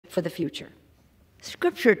for the future.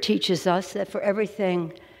 Scripture teaches us that for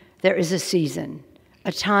everything there is a season,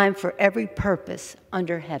 a time for every purpose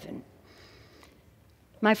under heaven.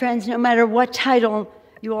 My friends, no matter what title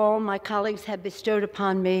you all, my colleagues, have bestowed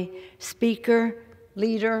upon me, speaker,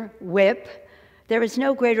 leader, whip, there is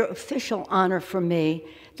no greater official honor for me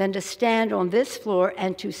than to stand on this floor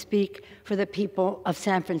and to speak for the people of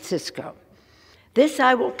San Francisco. This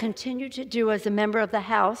I will continue to do as a member of the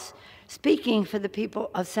House, speaking for the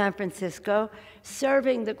people of San Francisco,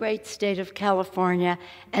 serving the great state of California,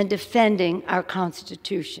 and defending our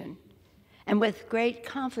Constitution. And with great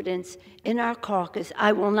confidence in our caucus,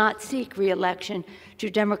 I will not seek re-election to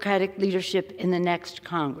Democratic leadership in the next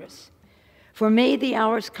Congress. For me, the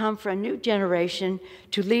hour's come for a new generation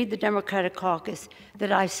to lead the Democratic caucus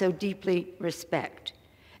that I so deeply respect.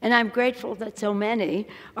 And I'm grateful that so many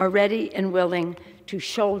are ready and willing to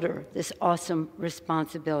shoulder this awesome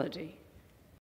responsibility.